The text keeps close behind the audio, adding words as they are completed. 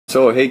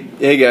So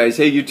hey guys,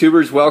 hey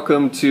YouTubers,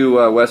 welcome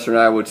to Western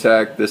Iowa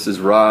Tech. This is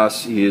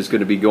Ross. He is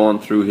going to be going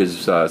through his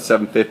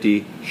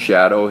 750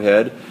 Shadow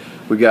head.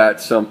 We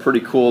got some pretty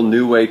cool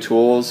Neway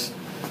tools.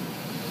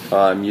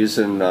 I'm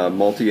using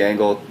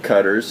multi-angle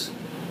cutters.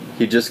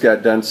 He just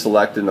got done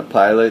selecting the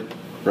pilot.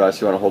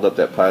 Ross, you want to hold up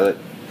that pilot?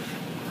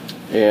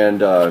 And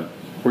we're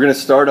going to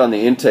start on the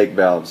intake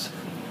valves.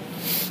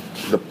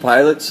 The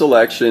pilot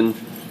selection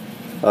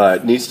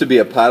needs to be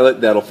a pilot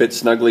that'll fit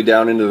snugly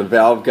down into the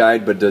valve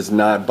guide but does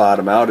not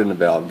bottom out in the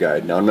valve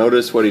guide. Now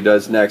notice what he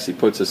does next. He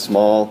puts a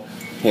small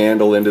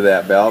handle into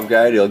that valve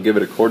guide. He'll give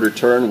it a quarter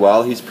turn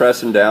while he's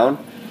pressing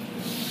down,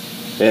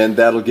 and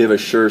that'll give a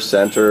sure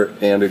center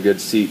and a good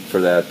seat for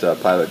that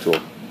pilot tool.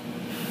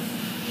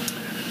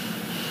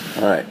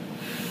 Alright.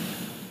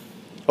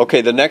 Okay,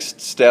 the next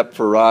step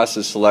for Ross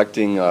is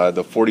selecting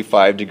the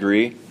 45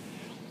 degree.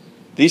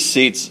 These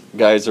seats,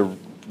 guys,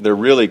 they're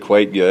really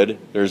quite good.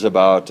 There's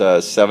about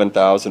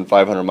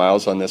 7,500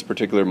 miles on this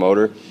particular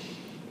motor.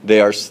 They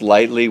are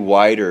slightly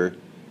wider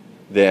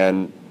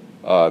than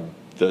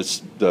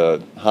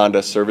the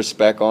Honda service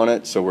spec on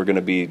it, so we're going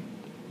to be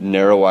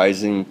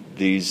narrowizing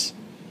these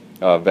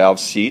valve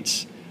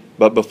seats.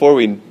 But before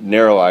we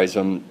narrowize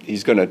them,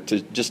 he's going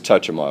to just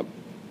touch them up,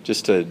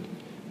 just to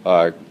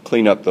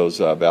clean up those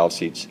valve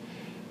seats.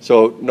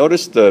 So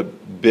notice the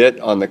bit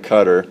on the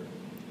cutter.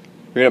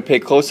 We're going to pay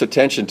close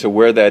attention to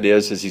where that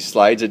is as he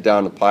slides it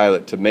down the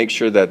pilot to make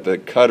sure that the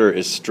cutter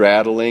is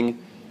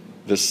straddling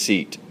the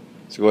seat.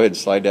 So go ahead and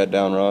slide that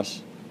down,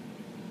 Ross.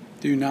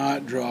 Do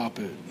not drop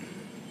it.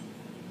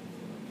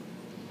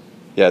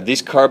 Yeah,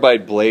 these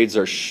carbide blades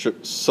are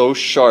so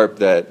sharp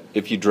that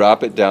if you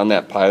drop it down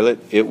that pilot,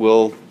 it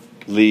will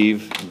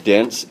leave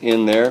dents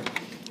in there,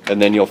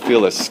 and then you'll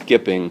feel a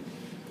skipping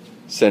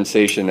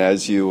sensation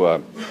as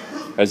you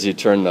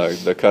turn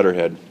the cutter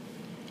head.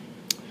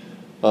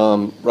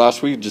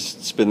 Ross, will you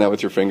just spin that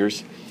with your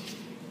fingers?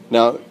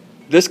 Now,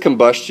 this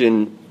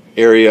combustion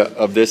area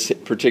of this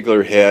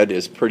particular head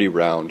is pretty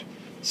round.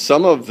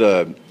 Some of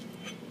the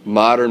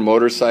modern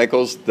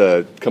motorcycles,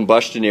 the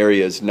combustion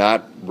area is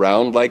not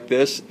round like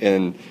this,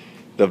 and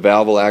the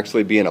valve will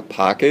actually be in a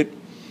pocket,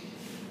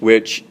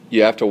 which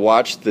you have to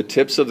watch the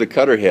tips of the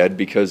cutter head,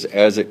 because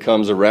as it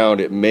comes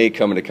around, it may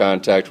come into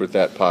contact with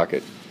that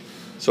pocket.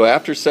 So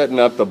after setting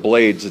up the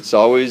blades, it's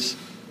always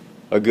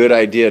a good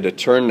idea to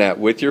turn that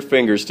with your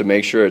fingers to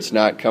make sure it's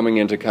not coming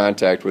into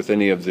contact with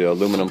any of the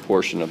aluminum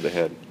portion of the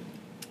head.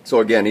 So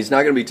again, he's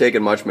not going to be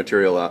taking much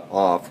material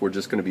off. We're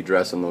just going to be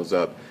dressing those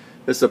up.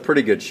 This is a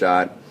pretty good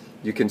shot.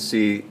 You can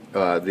see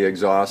the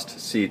exhaust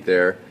seat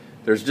there.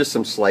 There's just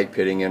some slight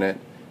pitting in it,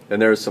 and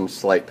there's some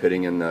slight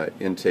pitting in the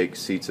intake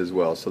seats as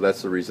well. So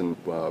that's the reason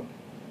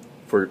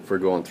for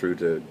going through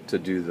to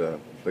do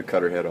the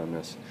cutter head on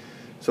this.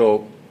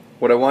 So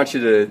what I want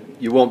you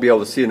won't be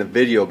able to see in the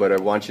video, but I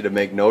want you to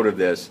make note of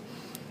this.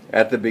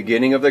 At the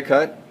beginning of the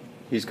cut,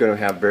 he's going to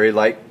have very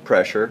light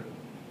pressure,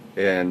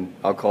 and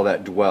I'll call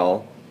that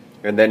dwell,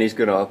 and then he's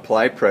going to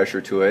apply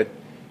pressure to it,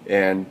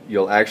 and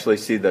you'll actually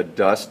see the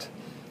dust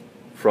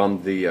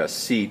from the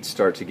seat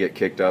start to get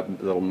kicked up,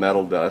 a little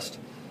metal dust,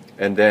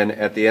 and then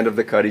at the end of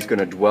the cut he's going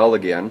to dwell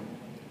again,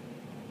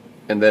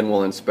 and then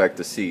we'll inspect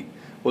the seat.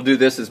 We'll do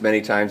this as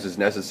many times as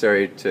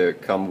necessary to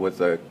come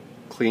with a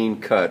clean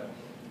cut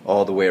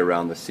all the way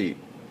around the seat.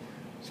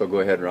 So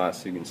go ahead,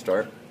 Ross, you can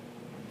start.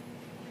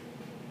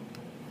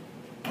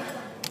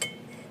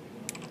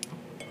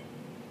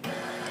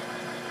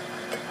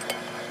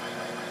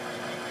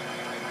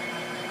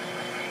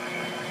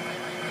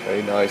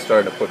 Okay, now he's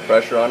starting to put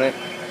pressure on it.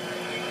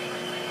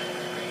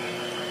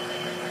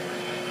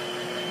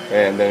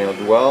 And then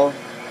he'll dwell,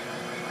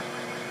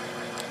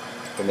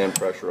 and then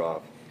pressure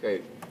off.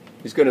 Okay,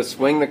 he's going to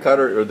swing the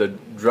cutter or the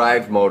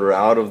drive motor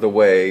out of the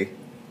way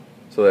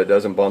so that it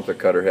doesn't bump the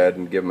cutter head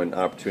and give him an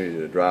opportunity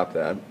to drop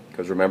that.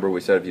 Because remember,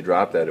 we said if you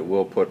drop that, it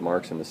will put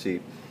marks in the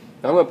seat.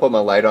 Now I'm going to put my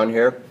light on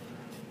here,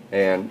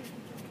 and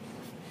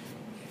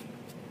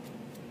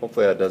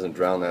hopefully that doesn't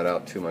drown that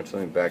out too much.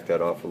 Let me back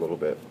that off a little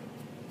bit.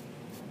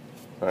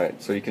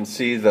 Alright, so you can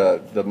see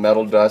the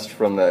metal dust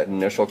from the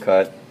initial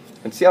cut,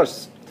 and see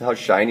how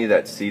shiny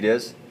that seat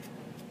is?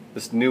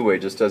 This Neway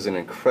just does an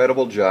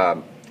incredible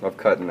job of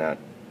cutting that.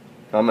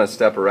 Now I'm going to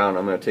step around.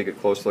 I'm going to take a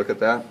close look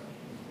at that.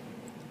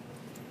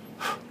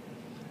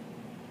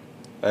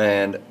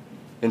 And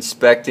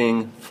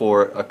inspecting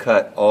for a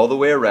cut all the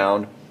way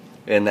around,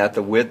 and that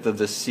the width of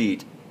the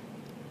seat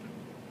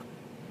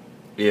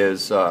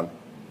is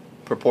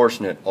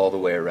proportionate all the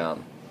way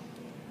around.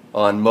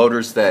 On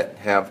motors that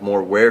have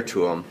more wear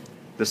to them,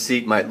 the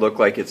seat might look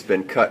like it's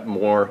been cut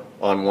more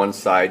on one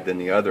side than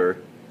the other,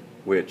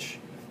 which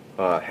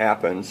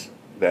happens,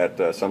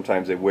 that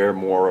sometimes they wear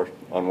more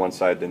on one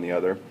side than the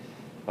other.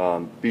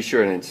 Be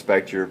sure and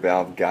inspect your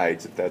valve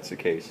guides if that's the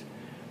case.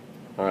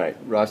 Alright,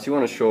 Ross, you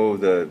want to show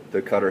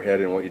the cutter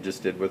head and what you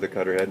just did with the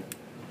cutter head?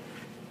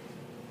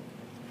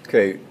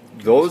 Okay,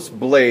 those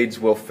blades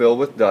will fill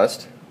with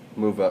dust.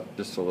 Move up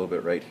just a little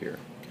bit right here.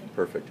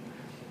 Perfect.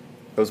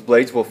 those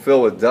blades will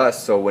fill with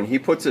dust, so when he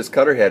puts his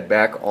cutter head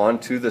back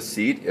onto the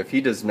seat, if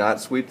he does not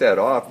sweep that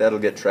off, that'll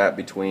get trapped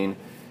between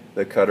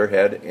the cutter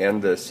head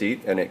and the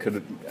seat, and it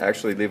could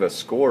actually leave a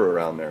score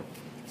around there.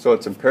 So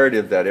it's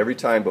imperative that every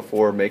time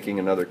before making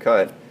another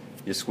cut,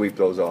 you sweep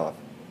those off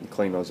and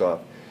clean those off.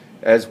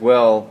 As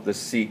well, the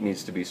seat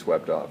needs to be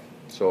swept off.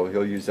 So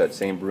he'll use that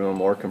same broom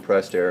or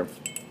compressed air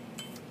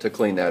to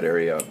clean that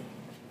area up.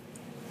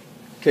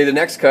 Okay, the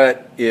next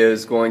cut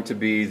is going to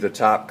be the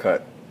top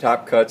cut.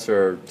 Top cuts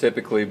are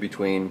typically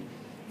between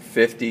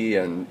 50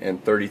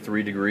 and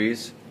 33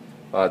 degrees.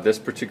 This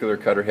particular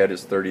cutter head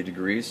is 30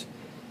 degrees.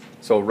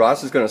 So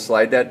Ross is going to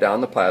slide that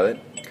down the pilot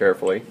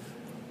carefully,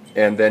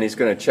 and then he's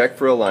going to check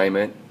for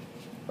alignment,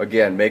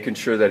 again making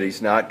sure that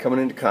he's not coming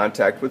into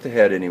contact with the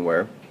head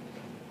anywhere,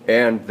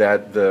 and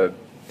that the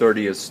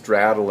 30 is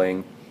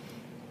straddling.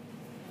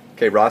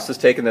 Okay, Ross has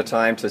taken the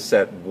time to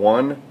set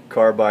one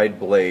carbide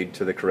blade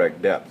to the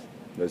correct depth.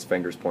 His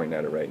finger's pointing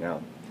at it right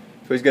now.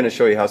 So he's going to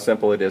show you how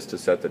simple it is to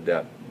set the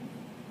depth.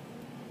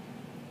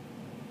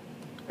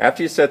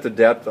 After you set the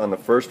depth on the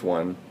first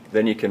one,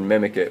 then you can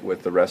mimic it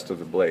with the rest of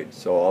the blades.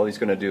 So all he's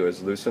going to do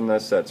is loosen the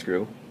set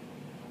screw,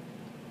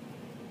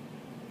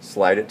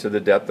 slide it to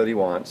the depth that he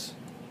wants,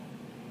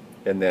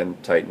 and then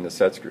tighten the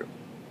set screw.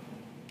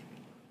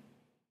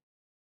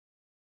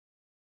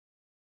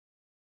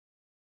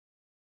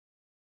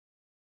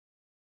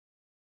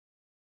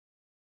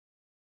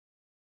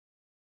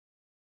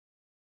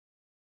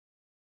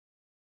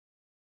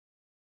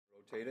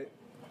 Rotate it.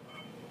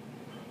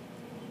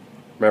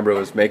 Remember, it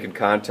was making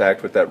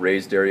contact with that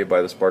raised area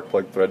by the spark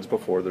plug threads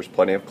before. There's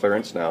plenty of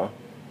clearance now.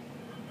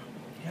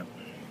 Yep.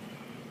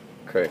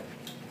 Okay.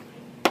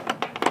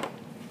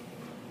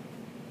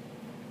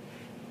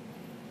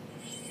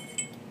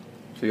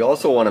 So you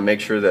also want to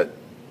make sure that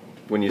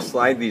when you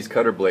slide these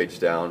cutter blades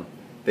down,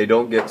 they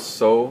don't get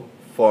so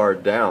far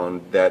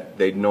down that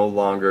they no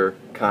longer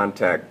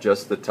contact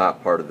just the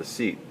top part of the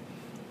seat.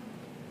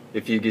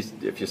 If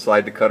you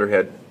slide the cutter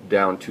head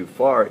down too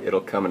far,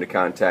 it'll come into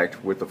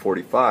contact with the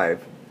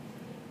 45,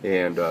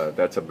 and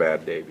that's a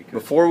bad day. Because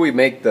before we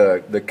make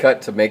the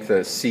cut to make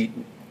the seat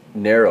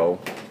narrow,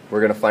 we're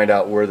going to find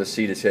out where the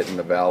seat is hitting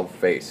the valve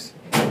face.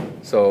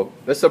 So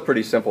this is a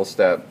pretty simple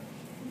step.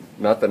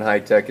 Nothing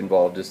high-tech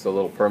involved, just a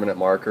little permanent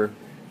marker,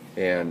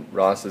 and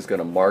Ross is going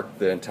to mark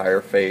the entire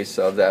face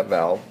of that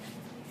valve.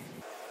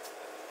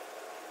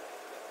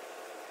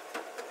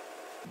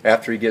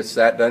 After he gets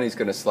that done, he's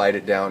going to slide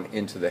it down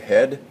into the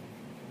head.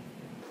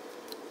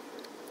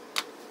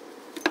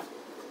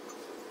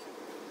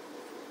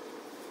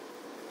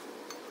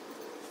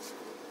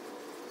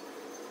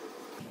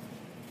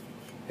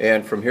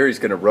 And from here he's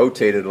going to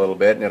rotate it a little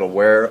bit, and it'll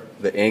wear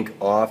the ink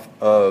off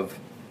of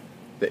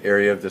the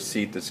area of the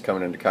seat that's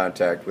coming into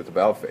contact with the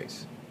valve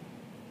face.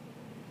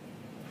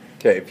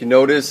 Okay, if you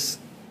notice,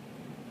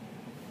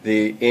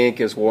 the ink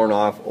is worn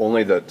off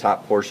only the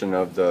top portion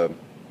of the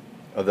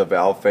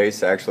valve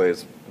face. Actually,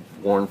 it's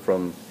worn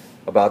from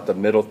about the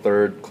middle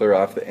third clear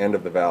off the end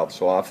of the valve,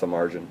 so off the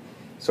margin.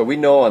 So we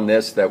know on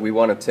this that we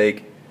want to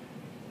take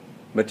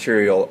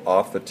material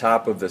off the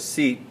top of the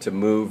seat to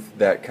move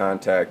that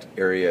contact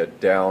area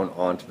down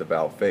onto the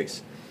valve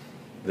face.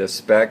 The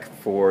spec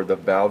for the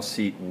valve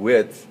seat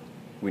width,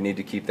 we need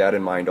to keep that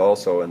in mind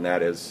also, and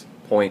that is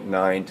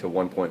 0.9 to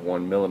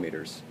 1.1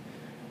 millimeters.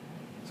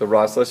 So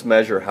Ross, let's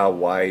measure how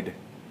wide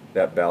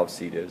that valve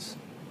seat is.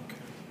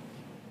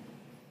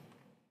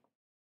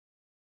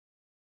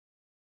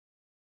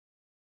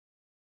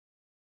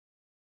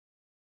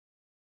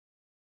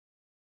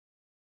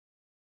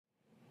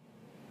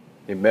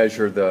 You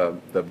measure the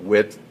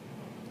width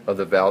of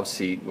the valve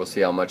seat. We'll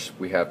see how much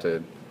we have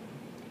to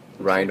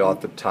grind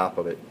off the top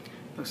of it.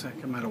 Looks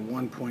like I'm at a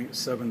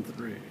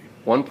 1.73.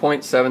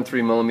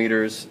 1.73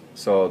 millimeters,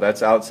 so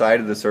that's outside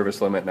of the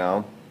service limit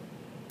now,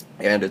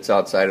 and it's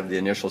outside of the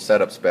initial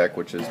setup spec,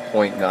 which is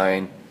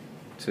 0.9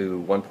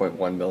 to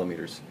 1.1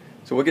 millimeters.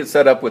 So we'll get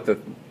set up with the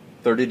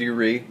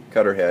 30-degree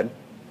cutter head,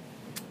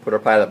 put our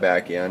pilot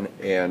back in,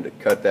 and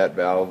cut that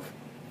valve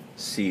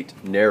seat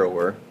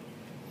narrower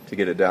to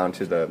get it down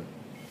to the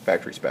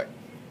factory spec.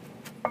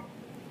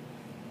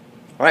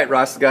 Alright,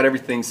 Ross has got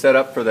everything set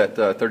up for that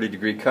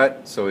 30-degree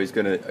cut, so he's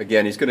going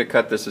to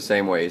cut this the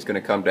same way. He's going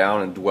to come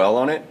down and dwell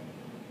on it,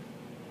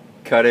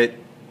 cut it,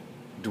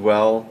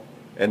 dwell,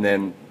 and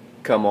then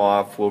come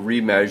off. We'll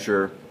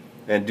remeasure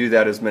and do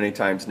that as many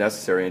times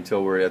necessary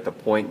until we're at the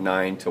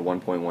 0.9 to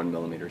 1.1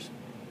 millimeters.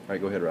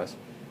 Alright, go ahead, Ross.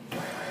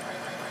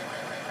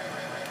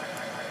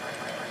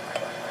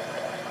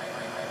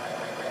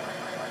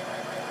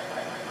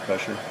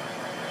 Pressure.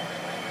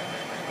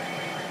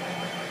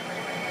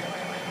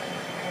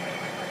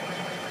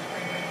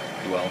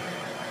 Dwell.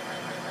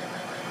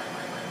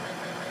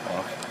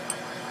 Off.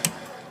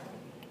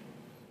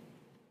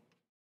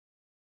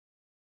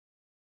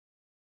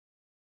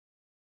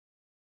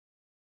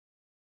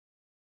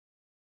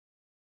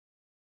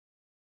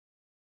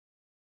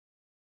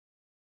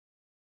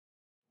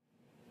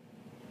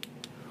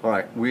 All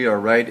right, we are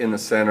right in the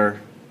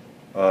center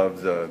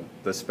of the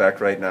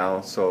spec right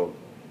now, so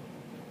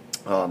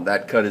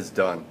that cut is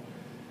done.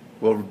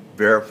 We'll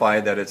verify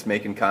that it's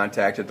making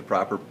contact at the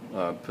proper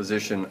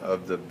position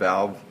of the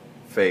valve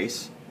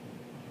face,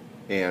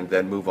 and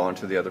then move on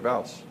to the other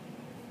valves.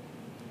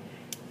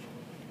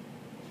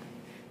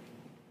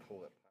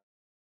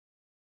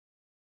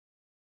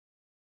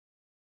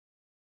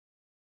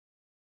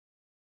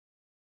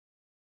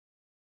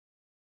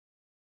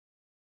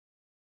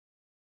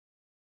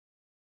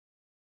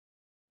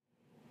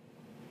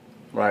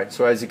 Right,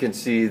 so as you can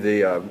see,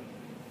 the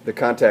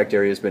contact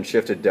area has been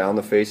shifted down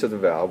the face of the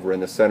valve. We're in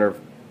the center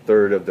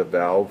third of the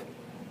valve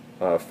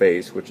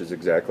face, which is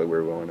exactly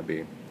where we want to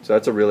be. So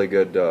that's a really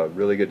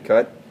good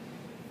cut,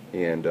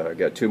 and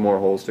got 2 more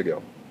holes to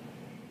go.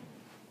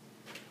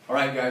 All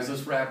right, guys,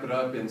 let's wrap it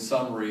up. In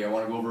summary, I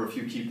want to go over a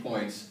few key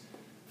points.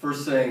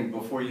 First thing,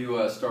 before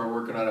you start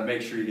working on it,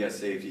 make sure you get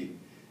safety.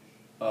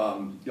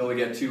 You only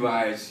get 2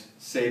 eyes.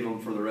 Save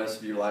them for the rest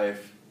of your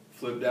life.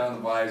 Flip down the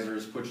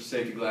visors, put your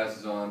safety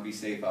glasses on, be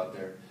safe out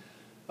there.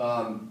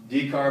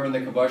 Decarbon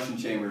the combustion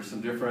chamber.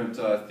 Some different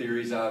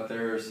theories out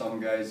there. Some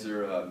guys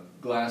are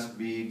glass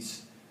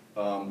beads,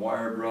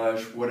 wire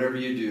brush, whatever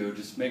you do.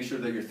 Just make sure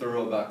that you're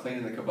thorough about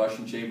cleaning the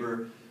combustion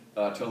chamber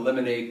to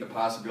eliminate the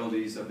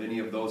possibilities of any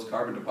of those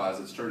carbon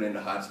deposits turning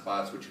into hot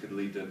spots, which could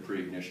lead to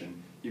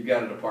pre-ignition. You've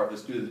got it apart.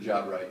 Let's do the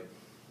job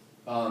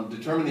right.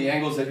 Determine the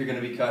angles that you're going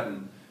to be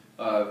cutting.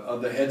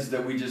 Of the heads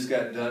that we just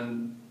got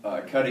done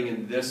cutting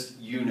in this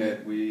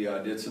unit, we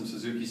did some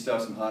Suzuki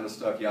stuff, some Honda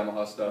stuff,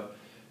 Yamaha stuff.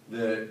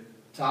 The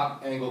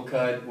top angle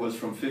cut was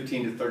from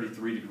 15 to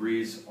 33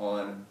 degrees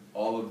on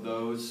all of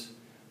those,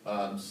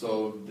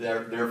 so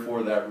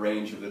therefore that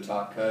range of the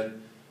top cut.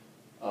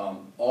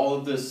 All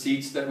of the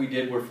seats that we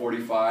did were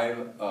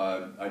 45.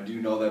 I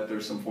do know that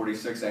there's some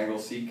 46 angle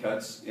seat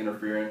cuts,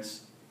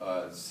 interference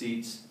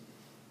seats.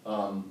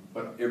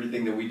 But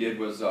everything that we did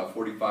was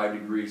 45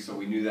 degrees, so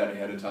we knew that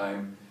ahead of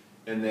time.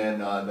 And then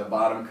the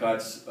bottom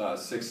cuts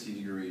 60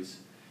 degrees.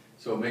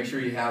 So make sure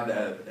you have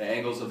the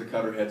angles of the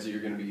cutter heads that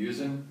you're going to be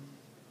using.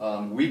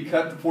 We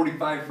cut the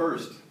 45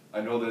 first.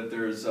 I know that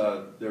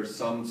there's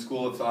some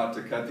school of thought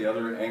to cut the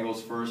other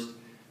angles first.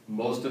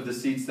 Most of the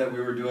seats that we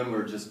were doing, we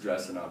were just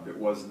dressing up. It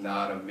was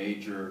not a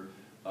major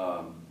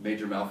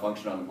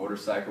malfunction on the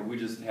motorcycle. We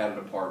just had it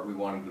apart. We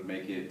wanted to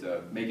make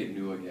it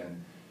new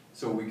again.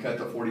 So we cut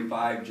the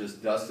 45,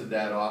 just dusted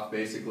that off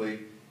basically,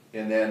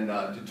 and then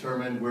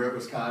determined where it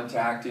was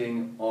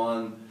contacting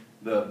on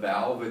the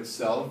valve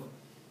itself.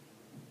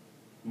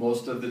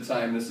 Most of the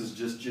time, this is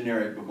just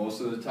generic, but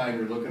most of the time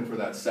you're looking for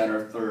that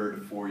center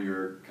third for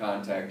your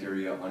contact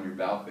area on your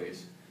valve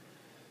face.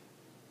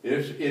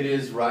 If it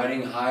is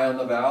riding high on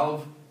the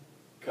valve,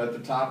 cut the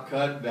top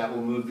cut. That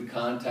will move the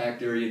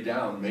contact area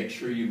down. Make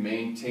sure you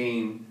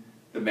maintain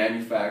the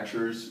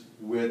manufacturer's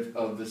width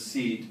of the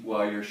seat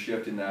while you're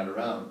shifting that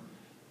around.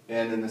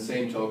 And in the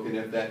same token,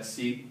 if that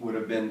seat would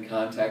have been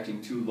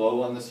contacting too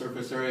low on the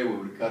surface area, we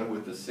would have cut it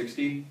with the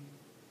 60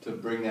 to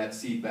bring that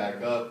seat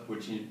back up,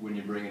 which when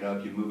you bring it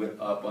up, you move it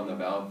up on the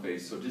valve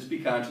face. So just be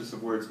conscious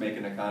of where it's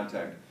making a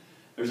contact.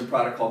 There's a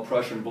product called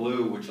Prussian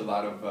Blue, which a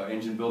lot of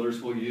engine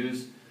builders will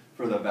use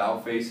for the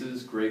valve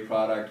faces. Great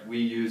product. We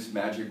use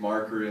Magic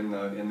Marker in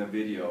the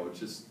video,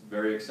 which is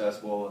very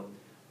accessible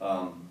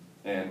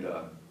and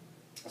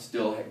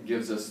still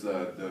gives us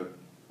the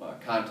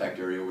contact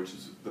area, which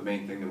is the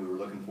main thing that we were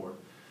looking for.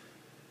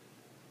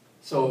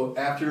 So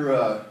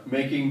after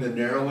making the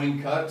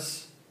narrowing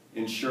cuts,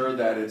 ensure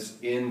that it's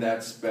in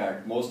that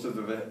spec. Most of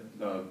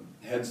the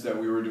heads that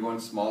we were doing,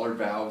 smaller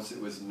valves,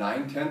 it was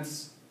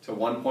 9/10 to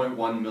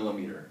 1.1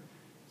 millimeter.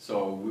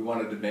 So we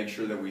wanted to make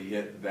sure that we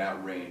hit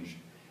that range.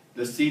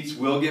 The seats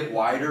will get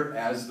wider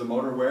as the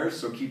motor wears,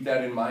 so keep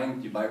that in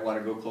mind. You might want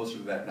to go closer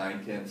to that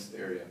 9/10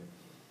 area.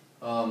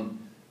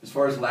 As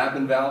far as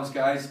lapping valves,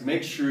 guys,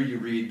 make sure you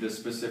read the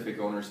specific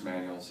owner's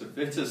manuals. If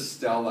it's a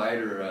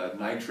Stellite or a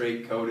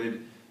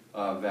nitrate-coated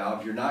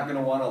valve, you're not going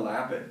to want to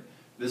lap it.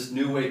 This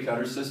Neway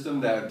cutter system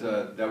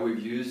that we've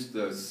used,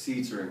 the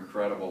seats are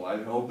incredible.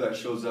 I hope that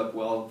shows up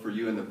well for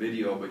you in the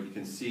video, but you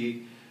can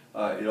see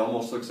it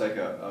almost looks like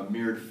a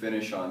mirrored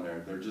finish on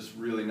there. They're just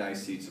really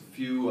nice seats. A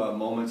few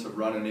moments of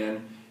running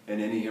in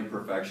and any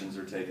imperfections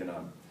are taken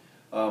up.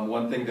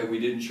 One thing that we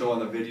didn't show on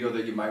the video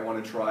that you might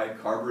want to try,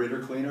 carburetor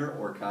cleaner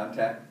or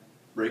contact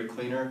brake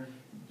cleaner.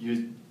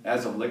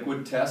 As a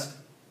liquid test,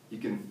 you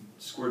can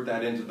squirt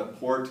that into the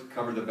port,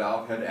 cover the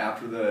valve head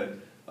after the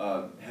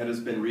head has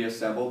been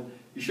reassembled.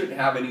 You shouldn't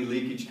have any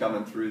leakage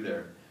coming through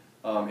there.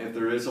 If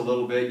there is a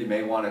little bit, you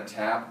may want to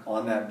tap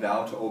on that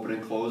valve to open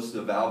and close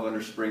the valve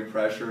under spring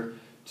pressure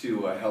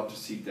to help to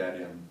seat that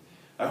in.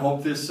 I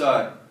hope this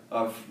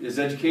is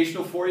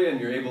educational for you and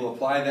you're able to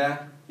apply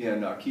that,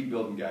 and keep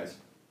building, guys.